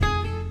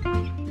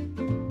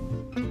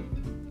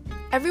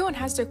Everyone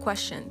has their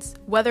questions,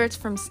 whether it's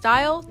from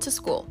style to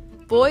school,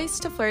 boys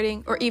to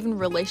flirting, or even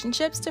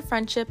relationships to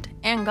friendship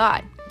and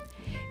God.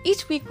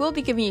 Each week, we'll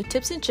be giving you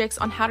tips and tricks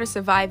on how to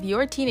survive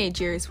your teenage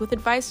years with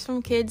advice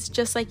from kids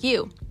just like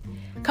you.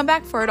 Come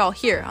back for it all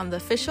here on the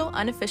official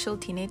Unofficial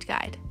Teenage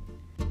Guide.